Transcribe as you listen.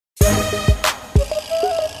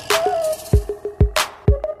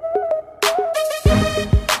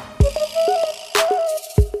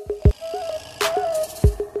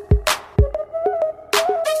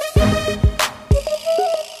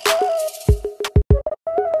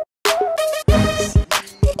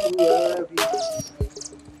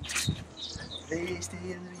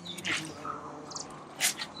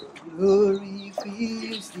glory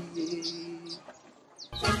fills the air.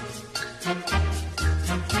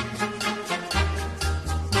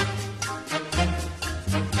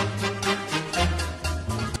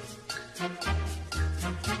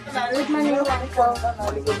 Good morning, Uncle.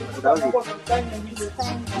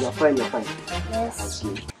 You're fine, you're fine. Yes.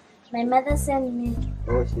 Okay. My mother sent me.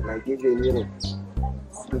 Oh, she like gave you a mirror.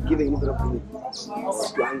 You give an envelope to me.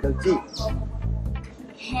 Yes. Your Uncle G.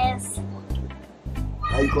 Yes.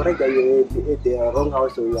 Are you correct that you're at the wrong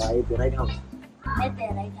house or you are at the right house? At the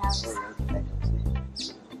right house. Oh, you're at the right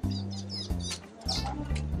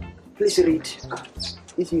house. Please read.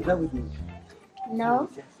 Is you have with me? No.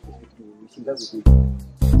 You should have with me.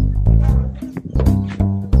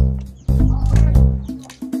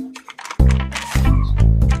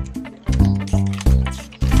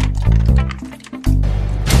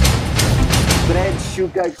 Bread,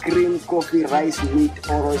 sugar, cream, coffee, rice, meat,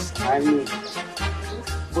 oros, honey,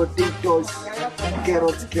 potatoes,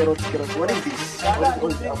 carrots. What is this?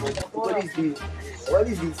 What is this? What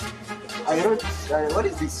is this? I wrote, what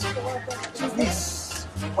is this? What is this?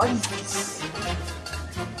 What is this?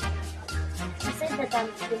 She said that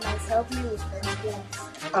they must help me with those things.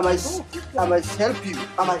 I must help you.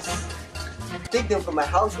 I must take them from my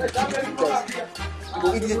house and keep them because you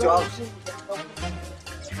go eat it at your house.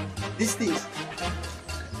 These things.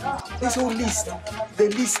 This whole list. The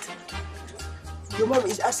list. Your mom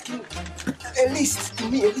is asking a list to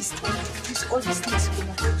me, a list. All these things from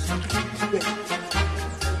my house. Wait.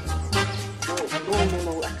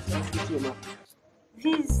 No. I can't give you, mom.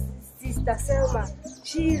 This Sister Selma,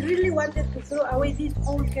 she really wanted to throw away this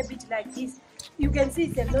whole cabbage like this. You can see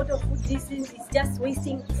it's a lot of food. This is just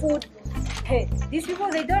wasting food. Hey, these people,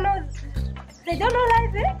 they don't know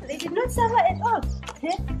life, eh? They did not suffer at all.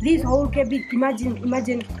 Eh? This whole cabbage, imagine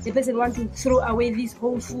the person want to throw away this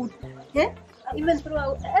whole food. Eh? Even throw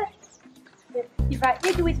away. If I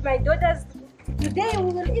eat with my daughters today,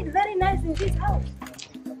 we will eat very nice in this house.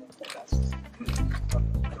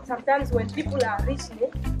 Sometimes when people are rich,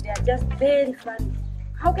 they are just very funny.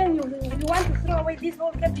 How can you want to throw away this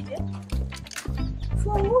whole cabbage?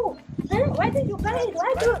 For who? Eh? Why did you buy it?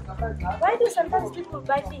 Why do sometimes people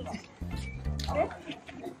buy things? Eh?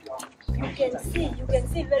 You can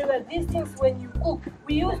see very well these things when you cook.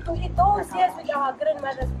 We used to eat those years with our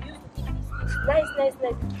grandmothers. We used to eat these things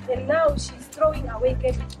nice. And now she's throwing away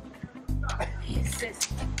cabbage. She says,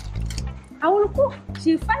 I will cook.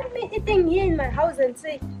 She'll find me eating here in my house and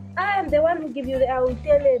say, I am the one who give you the. I will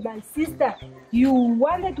tell her, my sister, you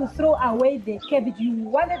wanted to throw away the cabbage. You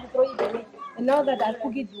wanted to throw it away. And now that I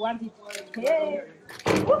cook it, you want it. Yeah.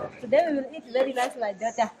 Today we will eat very nice, my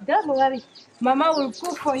daughter. Don't worry. Mama will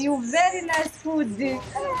cook for you very nice food. Yeah.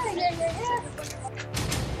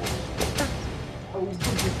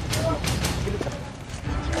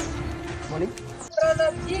 Morning.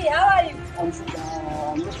 Brother G, how are you? I'm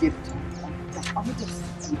not yet.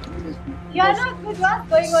 You are not good. What's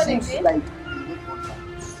going on in here?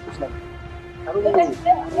 I don't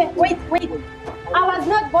know. Wait. I was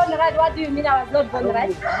not born right. What do you mean I was not born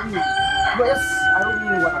right? Yes, I don't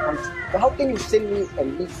know what happened. But how can you send me a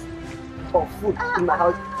list of food in my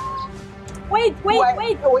house? Wait.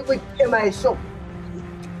 Am I a shop?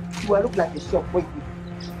 Do I look like a shop? Wait.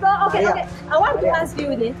 So, okay. I want to ask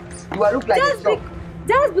you this. Do I look like a shop?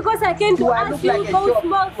 Just because I came to ask you those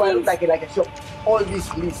small things. Do I look like a shop? All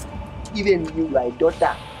this list, even you, my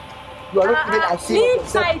daughter. You are not even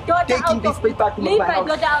leave my daughter taking out this of paper it. to Leave my my house.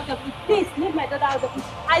 daughter out of it. Please, leave my daughter out of it.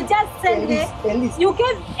 I just said Elise. You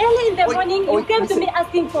came early in the morning. You came to me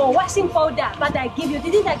asking for washing powder, but I give you.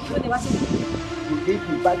 Didn't I give you the washing powder? You gave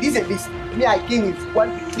me, but this is a list. Me, I came with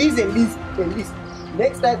one. This is a list.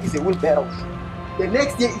 Next time is a wheelbarrow. The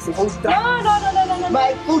next day is a whole truck. No.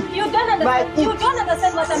 My food. You don't understand. My food. You don't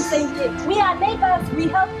understand what I'm saying here. We are neighbors. We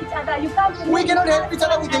help each other. You come to me. We cannot help each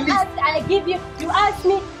other with the list. I give you. You ask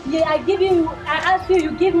me. I give you. I ask you.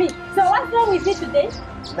 You give me. So what's wrong with you today?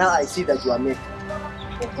 Now I see that you are mad.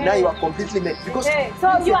 Okay. Now you are completely mad because. Okay.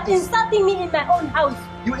 So you are insulting me in my own house.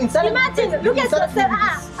 You insulted me. Imagine. Look at yourself.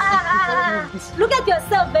 Look at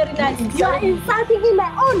yourself. Very nice. You are insulting in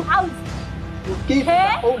my own house. You came to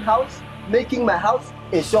my own house, making my house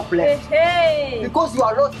a shop left. Because you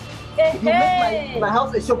are lost. You make my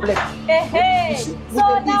house a shop left.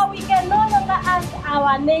 So now we can no longer ask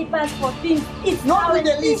our neighbors for things. It's not our with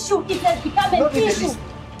the list. issue. It has become an issue.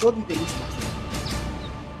 Not with the list.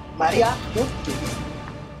 Maria, not with the list.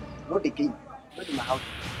 Not again. Not in my house.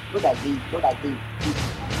 Not again.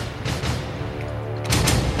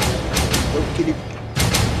 Don't kill it.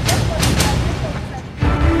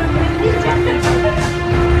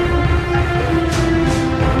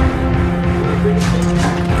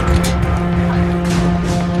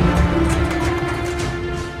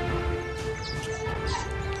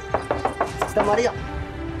 Sister Maria,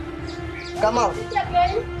 come out.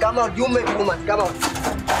 Come out, you make woman, come out.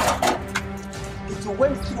 You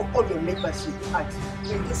went through all your neighbors with ask.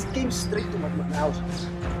 You just came straight to my house.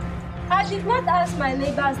 I did not ask my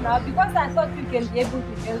neighbors now because I thought you can be able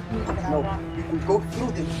to help me. No, you could go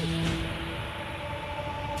through them.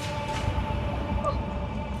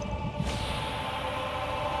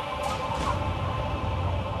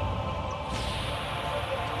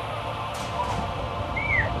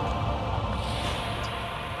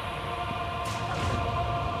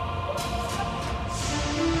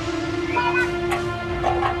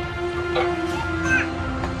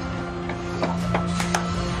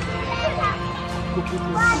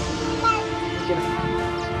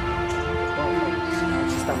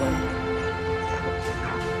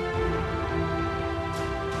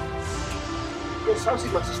 Yes, how's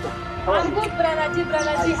it, my sister? I'm good, brother G.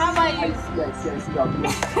 How are you? Yes, you are good.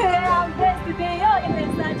 I'm blessed today. You're in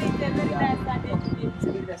the Sunday. It's a very nice Sunday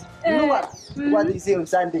today. You know what? What they say on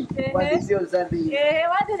Sunday? What they say on Sunday?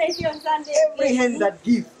 What do they say on Sunday? Every hand that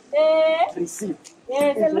gives, receive.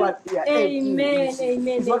 Yes, Is what, yeah, amen.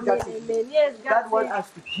 Is what God says. Yes, God wants us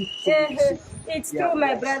to keep. So we receive. It's Yeah. true,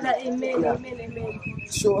 my brother. Amen, Yeah. amen.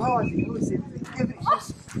 So how was it? How is everything? Everything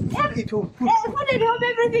is it will put. Food at home,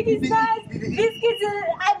 everything is nice. These kids,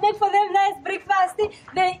 I make for them nice breakfast.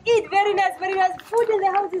 They eat very nice. Food in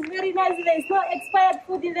the house is very nice. There is no expired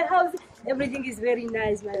food in the house. Everything is very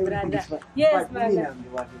nice, my brother. Yes, but my me, brother. I'm the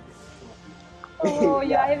one Oh, you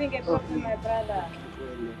Yeah. are having a problem, my brother.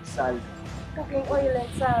 Salt. Cooking oil and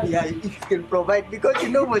salt. Yeah, if you can provide, because you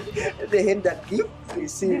know what, the hand that give,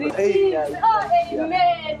 receive. Receive. Yeah. Oh,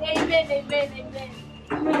 amen.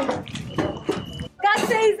 God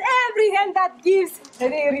says every hand that gives,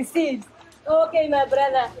 they receives. Okay, my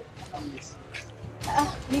brother.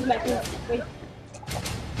 Leave my things. Wait.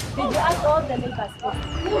 Did you ask all the neighbors first?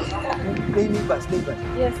 Neighbors.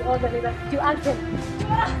 Yes, all the neighbors. Did you ask them?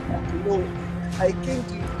 No, I came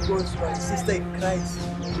to you because my sister in Christ.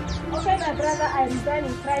 Okay, my brother, I resign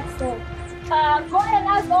in Christ, so go and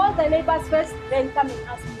ask all the neighbors first, then come and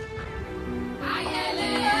ask me.